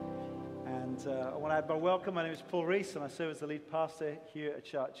I want to add my welcome. My name is Paul Rees, and I serve as the lead pastor here at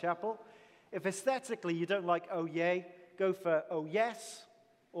Chart Chapel. If aesthetically you don't like oh yay, go for oh yes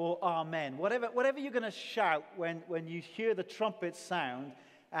or amen. Whatever you're going to shout when you hear the trumpet sound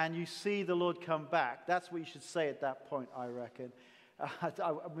and you see the Lord come back, that's what you should say at that point, I reckon.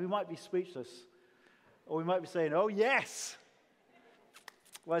 We might be speechless, or we might be saying, oh yes.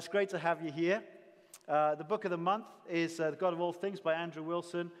 Well, it's great to have you here. The book of the month is The God of All Things by Andrew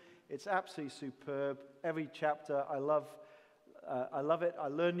Wilson. It's absolutely superb. Every chapter, I love it. I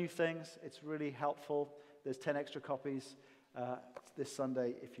learn new things. It's really helpful. There's 10 extra copies this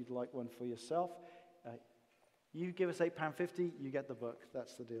Sunday if you'd like one for yourself. You give us £8.50, you get the book.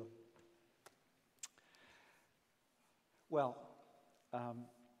 That's the deal. Well, a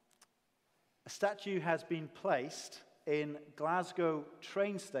statue has been placed in Glasgow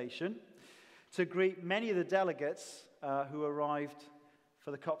train station to greet many of the delegates who arrived for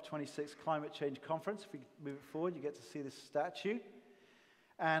the COP26 Climate Change Conference. If we move it forward, you get to see this statue.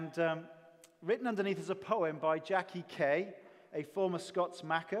 And written underneath is a poem by Jackie Kay, a former Scots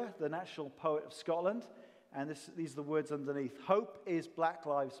Macca, the national poet of Scotland. And these are the words underneath. Hope is Black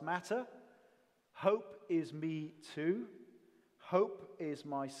Lives Matter. Hope is me too. Hope is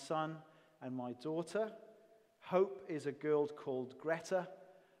my son and my daughter. Hope is a girl called Greta.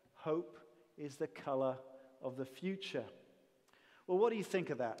 Hope is the color of the future. Well, what do you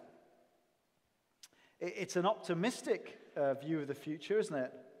think of that? It's an optimistic view of the future, isn't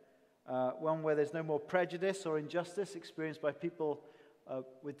it? One where there's no more prejudice or injustice experienced by people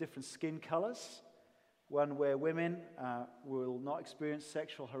with different skin colors. One where women will not experience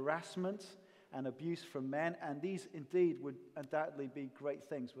sexual harassment and abuse from men. And these indeed would undoubtedly be great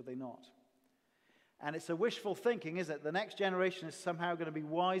things, would they not? And it's a wishful thinking, isn't it? The next generation is somehow going to be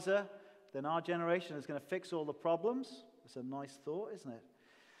wiser than our generation, is going to fix all the problems. It's a nice thought, isn't it?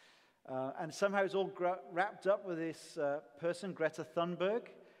 And somehow it's all wrapped up with this person, Greta Thunberg,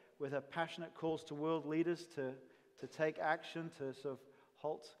 with her passionate calls to world leaders to take action to sort of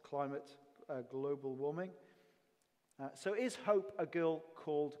halt climate global warming. So is hope a girl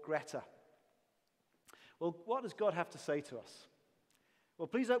called Greta? Well, what does God have to say to us? Well,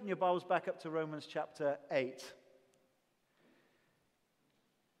 please open your Bibles back up to Romans chapter 8.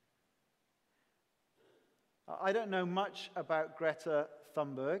 I don't know much about Greta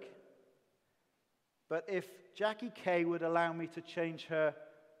Thunberg, but if Jackie Kay would allow me to change her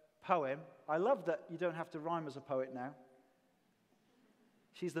poem, I love that you don't have to rhyme as a poet now.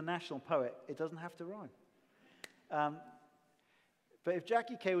 She's the national poet. It doesn't have to rhyme. But if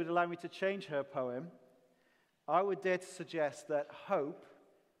Jackie Kay would allow me to change her poem, I would dare to suggest that hope,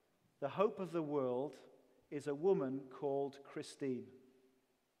 the hope of the world, is a woman called Christine.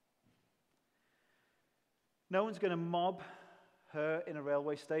 No one's going to mob her in a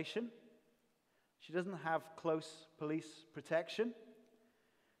railway station. She doesn't have close police protection.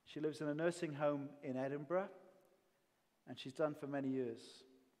 She lives in a nursing home in Edinburgh, and she's done for many years.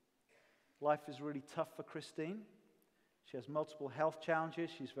 Life is really tough for Christine. She has multiple health challenges.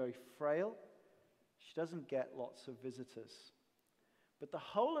 She's very frail. She doesn't get lots of visitors. But the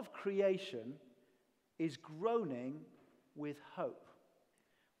whole of creation is groaning with hope,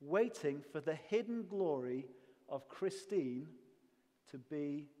 waiting for the hidden glory of Christine to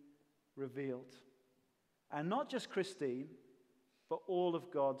be revealed. And not just Christine, but all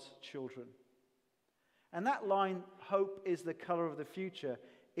of God's children. And that line, hope is the color of the future,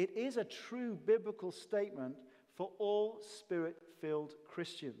 it is a true biblical statement for all spirit-filled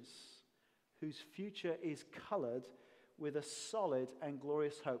Christians whose future is colored with a solid and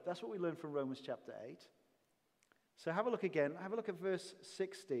glorious hope. That's what we learn from Romans chapter 8. So have a look again. Have a look at verse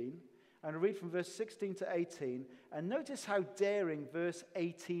 16. And read from verse 16 to 18. And notice how daring verse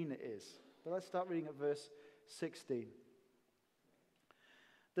 18 is. But let's start reading at verse 16.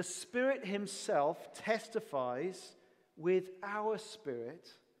 The Spirit himself testifies with our spirit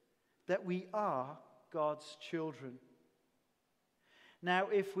that we are God's children. Now,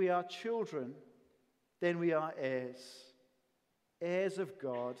 if we are children, then we are heirs, heirs of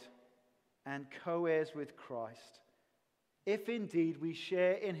God and co-heirs with Christ, if indeed we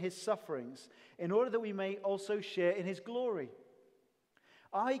share in his sufferings, in order that we may also share in his glory.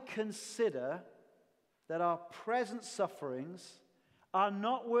 I consider that our present sufferings are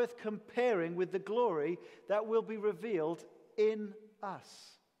not worth comparing with the glory that will be revealed in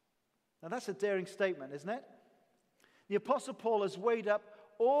us. Now that's a daring statement, isn't it? The Apostle Paul has weighed up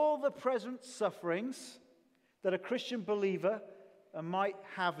all the present sufferings that a Christian believer might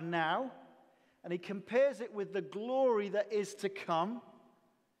have now, and he compares it with the glory that is to come,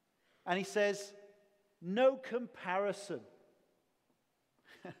 and he says, no comparison.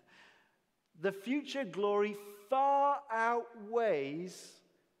 the future glory far outweighs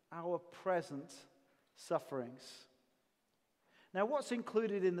our present sufferings. Now, what's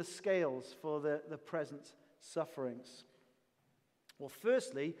included in the scales for the present sufferings? Well,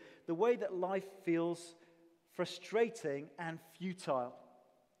 firstly, the way that life feels frustrating and futile.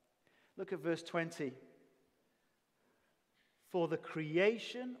 Look at verse 20. For the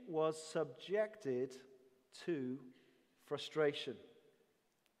creation was subjected to frustration.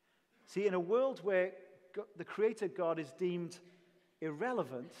 See, in a world where the Creator God is deemed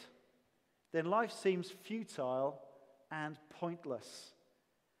irrelevant, then life seems futile and pointless.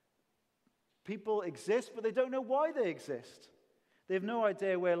 People exist, but they don't know why they exist. They have no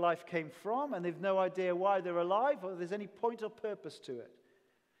idea where life came from, and they've no idea why they're alive, or there's any point or purpose to it.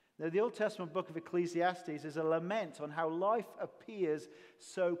 Now, the Old Testament book of Ecclesiastes is a lament on how life appears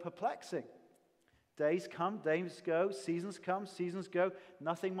so perplexing. Days come, days go, seasons come, seasons go.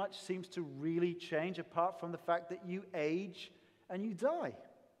 Nothing much seems to really change apart from the fact that you age and you die.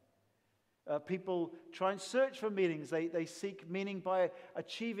 People try and search for meanings. They seek meaning by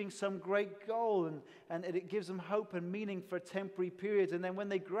achieving some great goal, and it gives them hope and meaning for a temporary period. And then when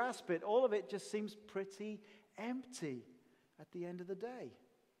they grasp it, all of it just seems pretty empty at the end of the day.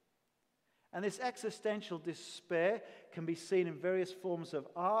 And this existential despair can be seen in various forms of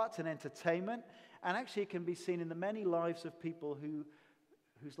art and entertainment, and actually it can be seen in the many lives of people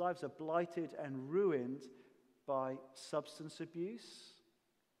whose lives are blighted and ruined by substance abuse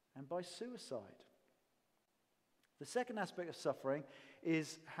and by suicide. The second aspect of suffering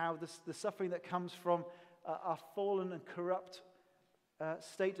is how the suffering that comes from our fallen and corrupt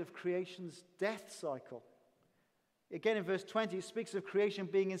state of creation's death cycle. Again, in verse 20, it speaks of creation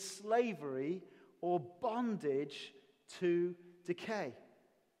being in slavery or bondage to decay.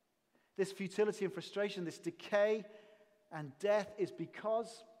 This futility and frustration, this decay and death is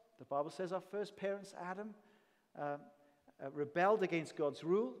because, the Bible says, our first parents, Adam, rebelled against God's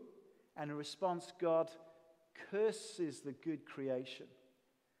rule, and in response, God curses the good creation.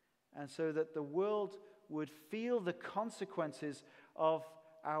 And so that the world would feel the consequences of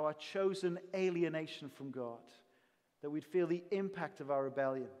our chosen alienation from God, that we'd feel the impact of our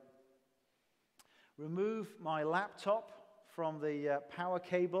rebellion. Remove my laptop from the power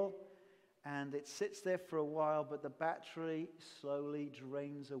cable, and it sits there for a while, but the battery slowly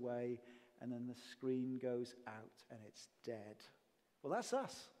drains away, and then the screen goes out, and it's dead. Well, that's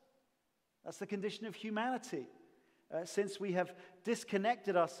us. That's the condition of humanity. Since we have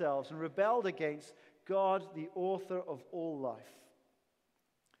disconnected ourselves and rebelled against God, the author of all life.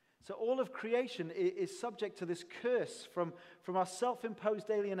 So all of creation is subject to this curse from our self-imposed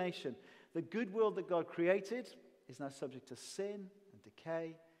alienation. The good world that God created is now subject to sin and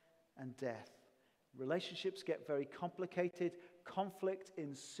decay and death. Relationships get very complicated. Conflict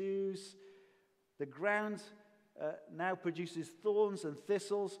ensues. The ground now produces thorns and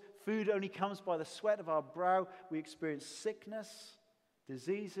thistles. Food only comes by the sweat of our brow. We experience sickness,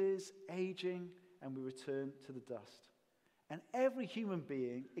 diseases, aging, and we return to the dust. And every human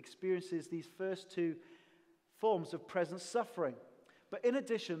being experiences these first two forms of present suffering. But in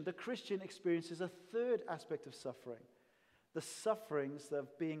addition, the Christian experiences a third aspect of suffering, the sufferings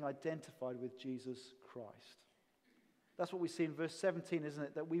of being identified with Jesus Christ. That's what we see in verse 17, isn't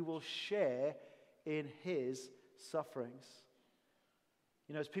it? That we will share in his sufferings.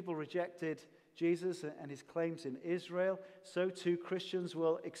 You know, as people rejected Jesus and his claims in Israel, so too Christians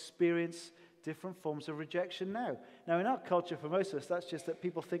will experience different forms of rejection now. Now, in our culture, for most of us, that's just that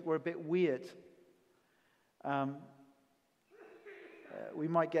people think we're a bit weird. We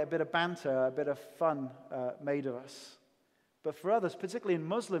might get a bit of banter, a bit of fun made of us. But for others, particularly in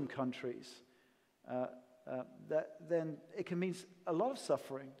Muslim countries, then it can mean a lot of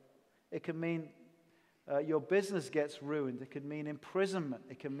suffering. It can mean your business gets ruined. It can mean imprisonment.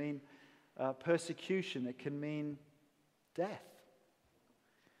 It can mean persecution. It can mean death.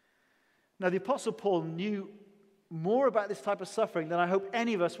 Now, the Apostle Paul knew more about this type of suffering than I hope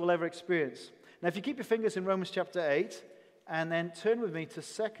any of us will ever experience. Now, if you keep your fingers in Romans chapter 8, and then turn with me to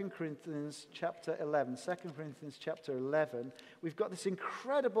 2 Corinthians chapter 11. 2 Corinthians chapter 11, we've got this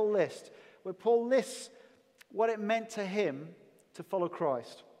incredible list where Paul lists what it meant to him to follow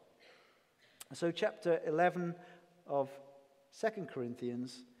Christ. So chapter 11 of 2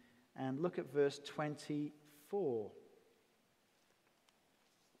 Corinthians, and look at verse 24.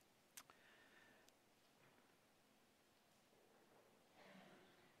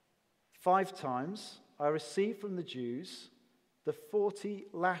 5 times I received from the Jews the 40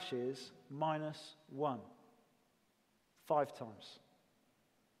 lashes minus 1. 5 times.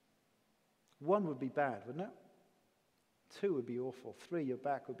 1 would be bad, wouldn't it? 2 would be awful. 3, your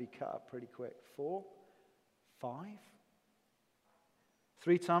back would be cut up pretty quick. 4, 5.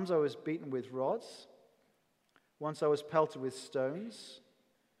 3 times I was beaten with rods. Once I was pelted with stones.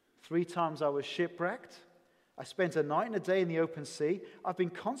 3 times I was shipwrecked. I spent a night and a day in the open sea. I've been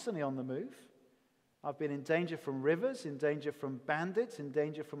constantly on the move. I've been in danger from rivers, in danger from bandits, in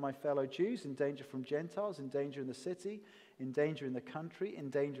danger from my fellow Jews, in danger from Gentiles, in danger in the city, in danger in the country, in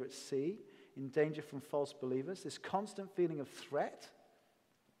danger at sea, in danger from false believers. This constant feeling of threat.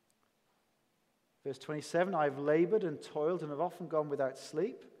 Verse 27, I've labored and toiled and have often gone without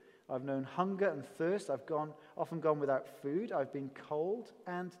sleep. I've known hunger and thirst. I've often gone without food. I've been cold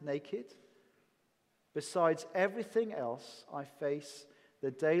and naked. Besides everything else, I face the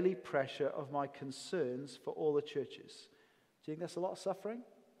daily pressure of my concerns for all the churches. Do you think that's a lot of suffering?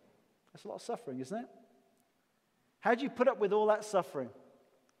 That's a lot of suffering, isn't it? How do you put up with all that suffering?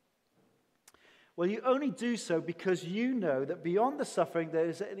 Well, you only do so because you know that beyond the suffering there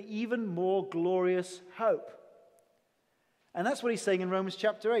is an even more glorious hope. And that's what he's saying in Romans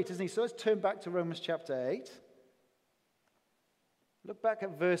chapter 8, isn't he? So let's turn back to Romans chapter 8. Look back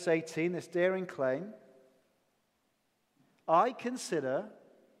at verse 18, this daring claim. I consider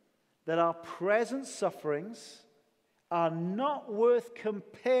that our present sufferings are not worth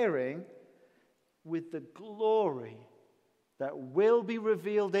comparing with the glory that will be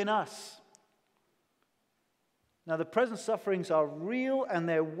revealed in us. Now, the present sufferings are real and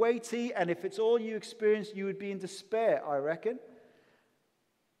they're weighty, and if it's all you experience, you would be in despair, I reckon.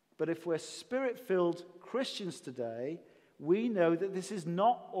 But if we're spirit-filled Christians today, we know that this is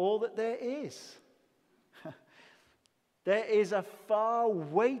not all that there is. There is a far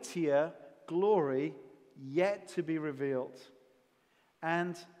weightier glory yet to be revealed.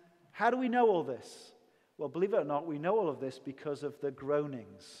 And how do we know all this? Well, believe it or not, we know all of this because of the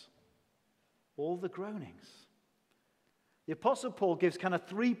groanings. All the groanings. The Apostle Paul gives kind of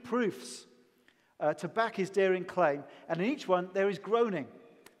 3 proofs to back his daring claim, and in each one there is groaning.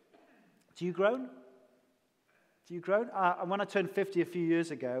 Do you groan? Do you groan? And when I turned 50 a few years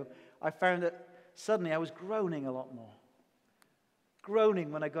ago, I found that suddenly I was groaning a lot more.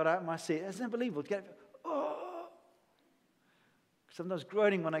 Groaning when I got out of my seat. It's unbelievable. Sometimes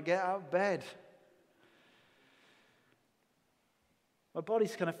groaning when I get out of bed. My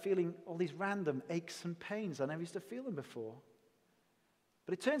body's kind of feeling all these random aches and pains. I never used to feel them before.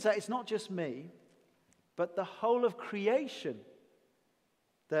 But it turns out it's not just me, but the whole of creation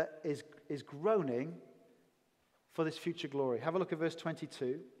that is groaning for this future glory. Have a look at verse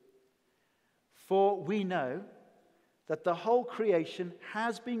 22. For we know that the whole creation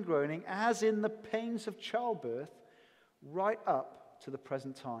has been groaning as in the pains of childbirth right up to the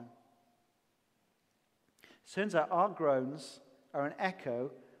present time. It turns out our groans are an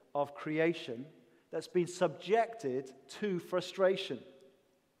echo of creation that's been subjected to frustration.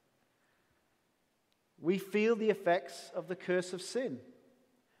 We feel the effects of the curse of sin.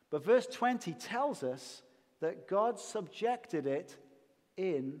 But verse 20 tells us that God subjected it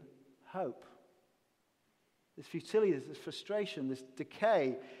in hope. This futility, this frustration, this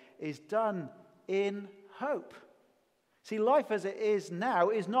decay is done in hope. See, life as it is now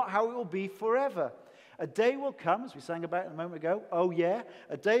is not how it will be forever. A day will come, as we sang about a moment ago. Oh yeah,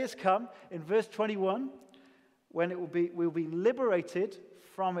 a day has come in verse 21 when we'll be liberated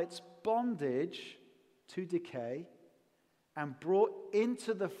from its bondage to decay and brought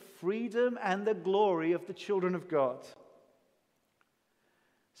into the freedom and the glory of the children of God.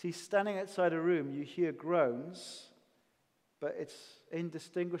 See, standing outside a room, you hear groans, but it's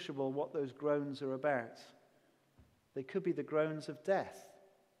indistinguishable what those groans are about. They could be the groans of death,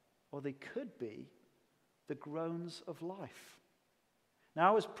 or they could be the groans of life. Now,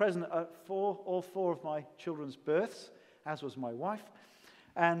 I was present at all 4 of my children's births, as was my wife,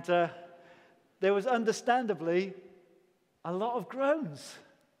 and there was understandably a lot of groans.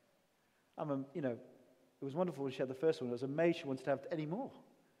 It was wonderful when she had the first one. I was amazed she wanted to have any more.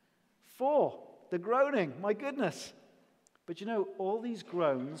 4, the groaning, my goodness. But all these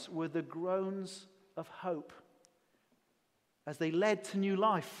groans were the groans of hope as they led to new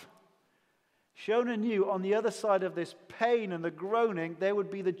life. Shona knew on the other side of this pain and the groaning, there would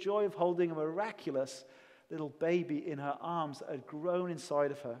be the joy of holding a miraculous little baby in her arms that had grown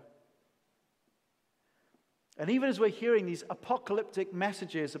inside of her. And even as we're hearing these apocalyptic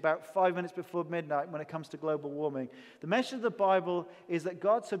messages about 5 minutes before midnight when it comes to global warming, the message of the Bible is that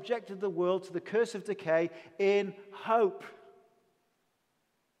God subjected the world to the curse of decay in hope.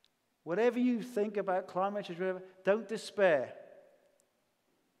 Whatever you think about climate change, don't despair.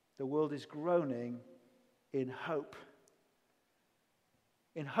 The world is groaning in hope.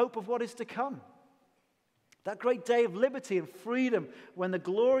 In hope of what is to come. That great day of liberty and freedom when the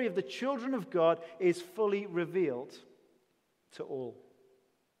glory of the children of God is fully revealed to all.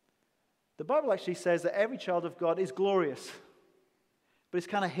 The Bible actually says that every child of God is glorious, but it's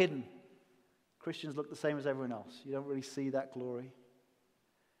kind of hidden. Christians look the same as everyone else. You don't really see that glory.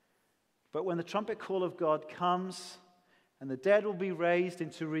 But when the trumpet call of God comes, and the dead will be raised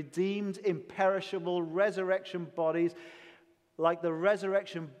into redeemed, imperishable resurrection bodies, like the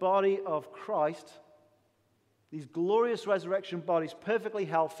resurrection body of Christ, these glorious resurrection bodies, perfectly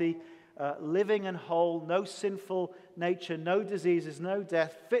healthy, living and whole, no sinful nature, no diseases, no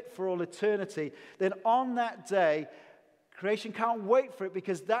death, fit for all eternity, then on that day, creation can't wait for it,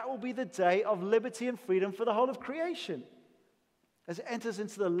 because that will be the day of liberty and freedom for the whole of creation, as it enters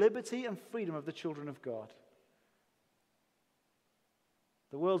into the liberty and freedom of the children of God.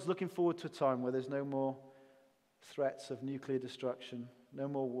 The world's looking forward to a time where there's no more threats of nuclear destruction, no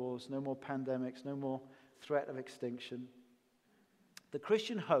more wars, no more pandemics, no more threat of extinction. The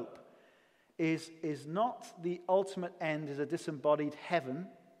Christian hope is not the ultimate end as a disembodied heaven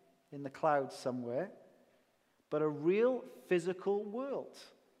in the clouds somewhere, but a real physical world.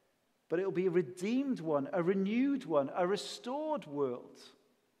 But it will be a redeemed one, a renewed one, a restored world.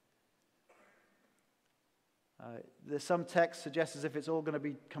 There's some texts suggest as if it's all going to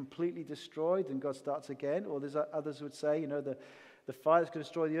be completely destroyed and God starts again, or there's others who would say, the fire that's going to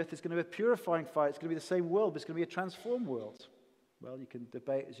destroy the earth is going to be a purifying fire. It's going to be the same world, but it's going to be a transformed world. Well, you can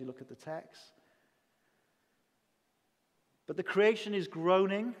debate as you look at the text. But the creation is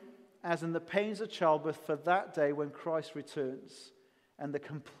groaning, as in the pains of childbirth, for that day when Christ returns and the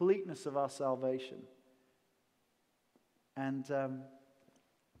completeness of our salvation. And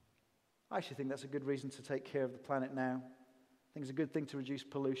I actually think that's a good reason to take care of the planet now. I think it's a good thing to reduce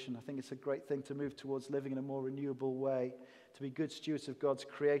pollution. I think it's a great thing to move towards living in a more renewable way. To be good stewards of God's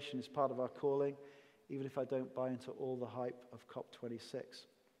creation is part of our calling, even if I don't buy into all the hype of COP26.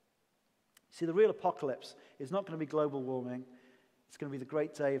 See, the real apocalypse is not going to be global warming. It's going to be the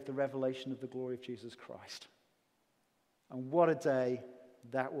great day of the revelation of the glory of Jesus Christ. And what a day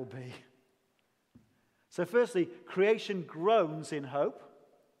that will be. So firstly, creation groans in hope.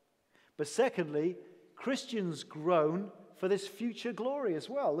 But secondly, Christians groan for this future glory as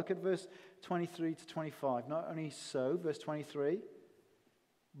well. Look at verse 23 to 25. Not only so, verse 23,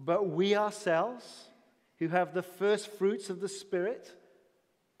 but we ourselves, who have the first fruits of the Spirit,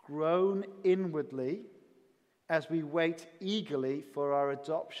 groan inwardly as we wait eagerly for our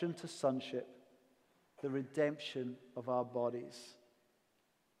adoption to sonship, the redemption of our bodies.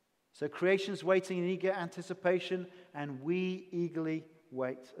 So creation's waiting in eager anticipation, and we eagerly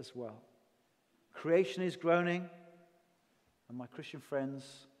wait as well. Creation is groaning, and my Christian friends,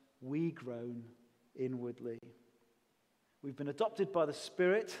 we groan inwardly. We've been adopted by the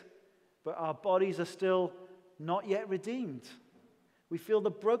Spirit, but our bodies are still not yet redeemed. We feel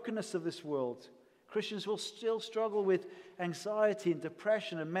the brokenness of this world. Christians will still struggle with anxiety and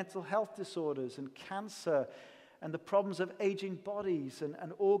depression and mental health disorders and cancer and the problems of aging bodies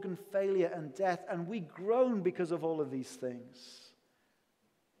and organ failure and death, and we groan because of all of these things.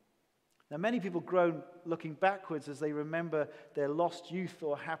 Now, many people groan looking backwards as they remember their lost youth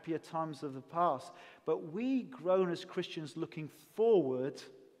or happier times of the past. But we groan as Christians looking forward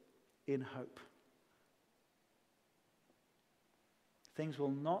in hope. Things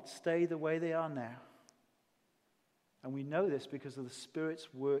will not stay the way they are now. And we know this because of the Spirit's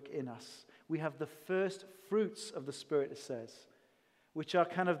work in us. We have the first fruits of the Spirit, it says, which are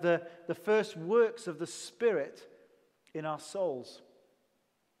kind of the first works of the Spirit in our souls.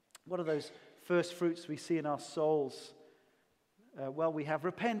 What are those first fruits we see in our souls? Well, we have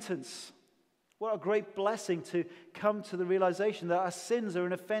repentance. What a great blessing to come to the realization that our sins are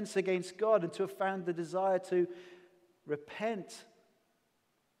an offense against God and to have found the desire to repent,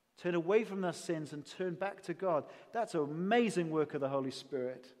 turn away from our sins and turn back to God. That's an amazing work of the Holy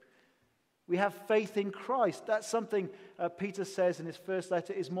Spirit. We have faith in Christ. That's something Peter says in his first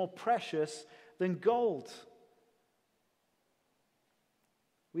letter is more precious than gold.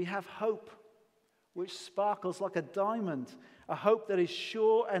 We have hope which sparkles like a diamond, a hope that is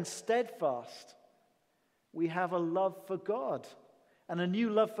sure and steadfast. We have a love for God and a new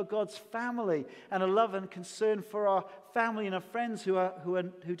love for God's family and a love and concern for our family and our friends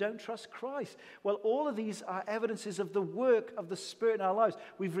who don't trust Christ. Well, all of these are evidences of the work of the Spirit in our lives.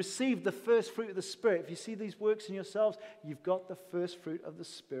 We've received the first fruit of the Spirit. If you see these works in yourselves, you've got the first fruit of the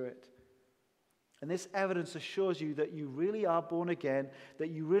Spirit. And this evidence assures you that you really are born again, that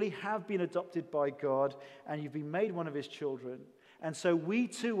you really have been adopted by God, and you've been made one of His children. And so we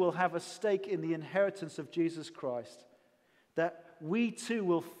too will have a stake in the inheritance of Jesus Christ. That we too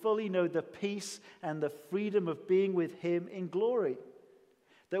will fully know the peace and the freedom of being with him in glory.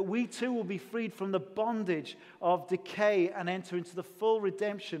 That we too will be freed from the bondage of decay and enter into the full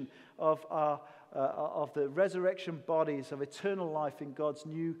redemption of the resurrection bodies of eternal life in God's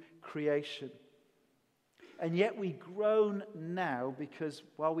new creation. And yet we groan now because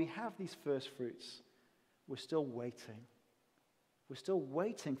while we have these first fruits, we're still waiting. We're still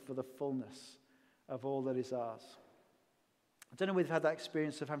waiting for the fullness of all that is ours. I don't know if you've had that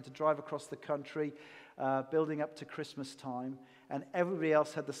experience of having to drive across the country, building up to Christmas time, and everybody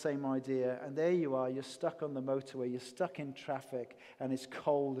else had the same idea. And there you are, you're stuck on the motorway, you're stuck in traffic, and it's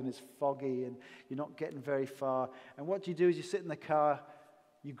cold and it's foggy, and you're not getting very far. And what do? You sit in the car,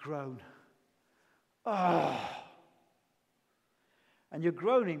 you groan. Ah! And you're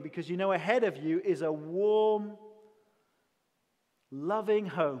groaning because you know ahead of you is a warm, loving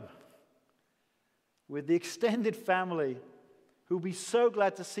home with the extended family who'll be so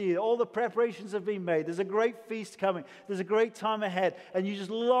glad to see you. All the preparations have been made. There's a great feast coming. There's a great time ahead. And you just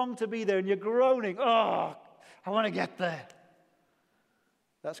long to be there, and you're groaning. Oh, I want to get there.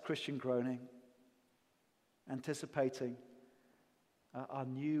 That's Christian groaning. Anticipating our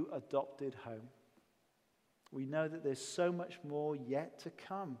new adopted home. We know that there's so much more yet to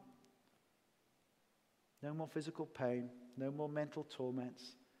come. No more physical pain. No more mental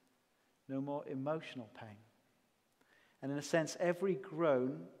torments. No more emotional pain. And in a sense, every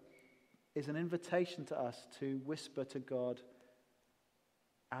groan is an invitation to us to whisper to God,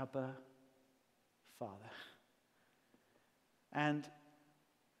 Abba, Father. And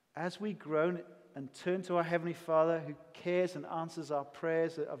as we groan and turn to our Heavenly Father who cares and answers our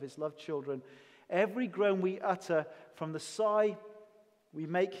prayers of his loved children, every groan we utter, from the sigh we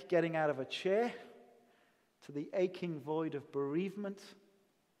make getting out of a chair to the aching void of bereavement,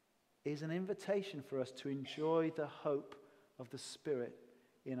 is an invitation for us to enjoy the hope of the Spirit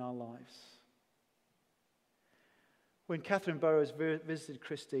in our lives. When Catherine Burrows visited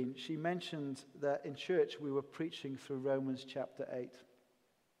Christine, she mentioned that in church we were preaching through Romans chapter 8.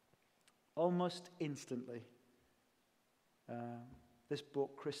 Almost instantly, this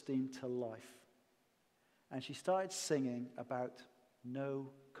brought Christine to life. And she started singing about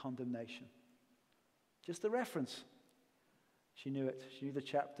no condemnation. Just the reference. She knew it. She knew the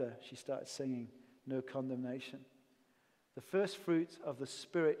chapter. She started singing no condemnation. The first fruit of the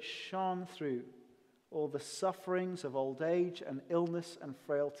Spirit shone through all the sufferings of old age and illness and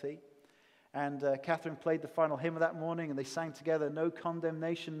frailty. And Catherine played the final hymn of that morning, and they sang together, no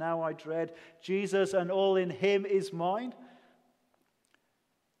condemnation now I dread, Jesus and all in him is mine.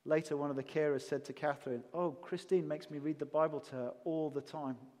 Later, one of the carers said to Catherine, oh, Christine makes me read the Bible to her all the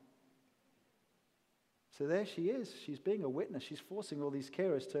time. So there she is. She's being a witness. She's forcing all these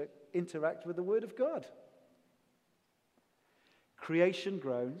carers to interact with the Word of God. Creation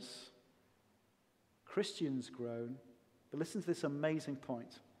groans. Christians groan. But listen to this amazing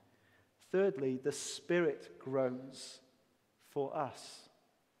point. Thirdly, the Spirit groans for us,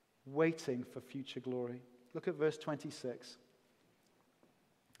 waiting for future glory. Look at verse 26.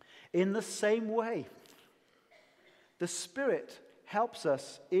 In the same way, the Spirit helps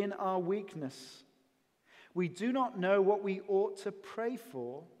us in our weakness. We do not know what we ought to pray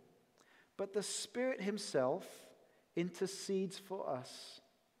for, but the Spirit himself intercedes for us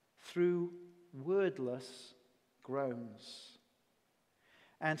through wordless groans.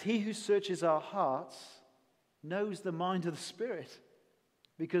 And he who searches our hearts knows the mind of the Spirit,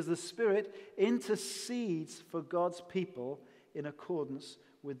 because the Spirit intercedes for God's people in accordance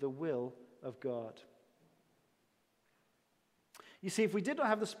with the will of God. You see, if we did not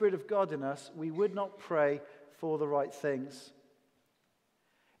have the Spirit of God in us, we would not pray for the right things.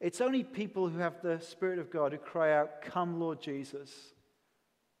 It's only people who have the Spirit of God who cry out, come, Lord Jesus,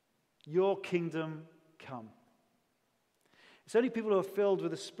 your kingdom come. It's only people who are filled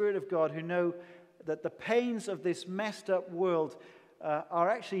with the Spirit of God who know that the pains of this messed up world are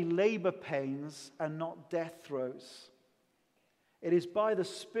actually labor pains and not death throes. It is by the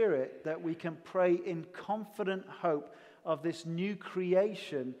Spirit that we can pray in confident hope of this new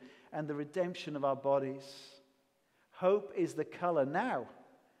creation and the redemption of our bodies. Hope is the color now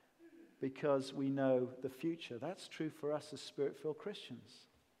because we know the future. That's true for us as Spirit-filled Christians.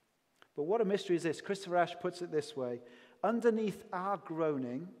 But what a mystery is this? Christopher Ash puts it this way. Underneath our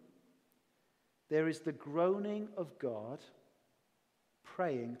groaning, there is the groaning of God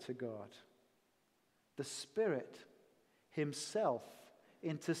praying to God. The Spirit himself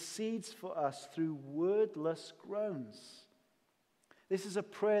intercedes for us through wordless groans. This is a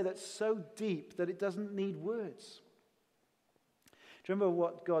prayer that's so deep that it doesn't need words. Do you remember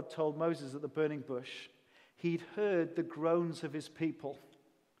what God told Moses at the burning bush? he'd heard the groans of his people.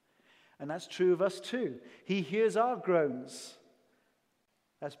 And that's true of us too. He hears our groans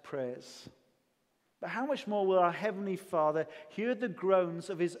as prayers. But how much more will our Heavenly Father hear the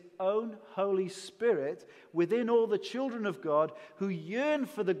groans of his own Holy Spirit within all the children of God who yearn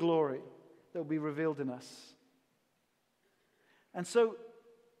for the glory that will be revealed in us? And so,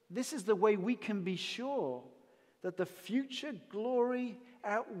 this is the way we can be sure that the future glory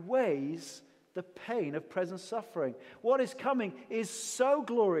outweighs the pain of present suffering. What is coming is so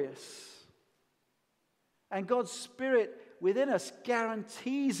glorious. And God's Spirit within us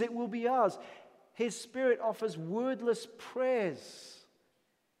guarantees it will be ours. His Spirit offers wordless prayers.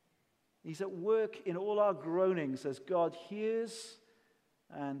 He's at work in all our groanings as God hears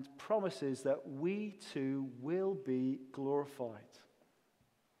and promises that we too will be glorified.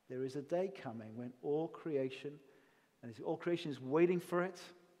 There is a day coming when all creation is waiting for it,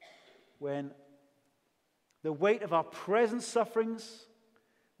 when the weight of our present sufferings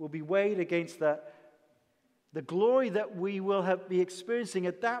will be weighed against the glory that we will be experiencing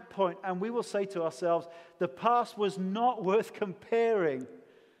at that point, and we will say to ourselves, the past was not worth comparing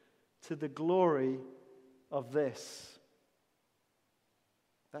to the glory of this.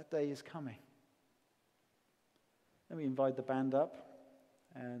 That day is coming. Let me invite the band up,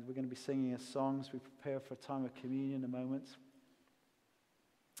 and we're going to be singing a song as we prepare for a time of communion in a moment.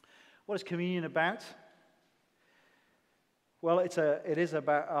 What is communion about? Well, it is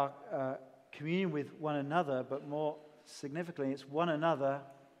about our communion with one another, but more significantly, it's one another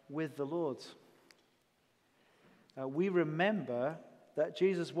with the Lord. We remember that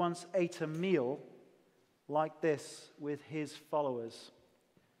Jesus once ate a meal like this with his followers.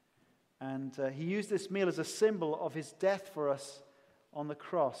 And he used this meal as a symbol of his death for us on the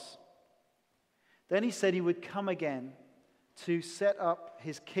cross. Then he said he would come again to set up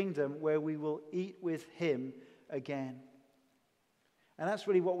his kingdom where we will eat with him again. And that's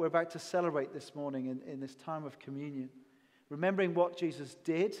really what we're about to celebrate this morning in this time of communion. Remembering what Jesus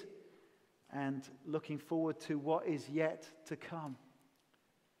did and looking forward to what is yet to come.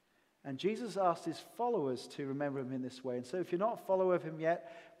 And Jesus asked his followers to remember him in this way. And so if you're not a follower of him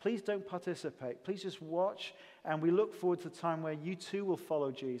yet, please don't participate. Please just watch, and we look forward to the time where you too will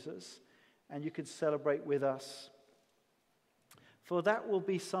follow Jesus and you can celebrate with us. For that will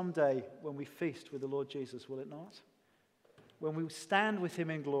be someday when we feast with the Lord Jesus, will it not? When we stand with him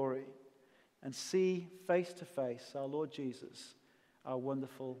in glory and see face to face our Lord Jesus, our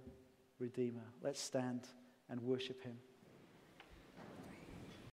wonderful Redeemer. Let's stand and worship him.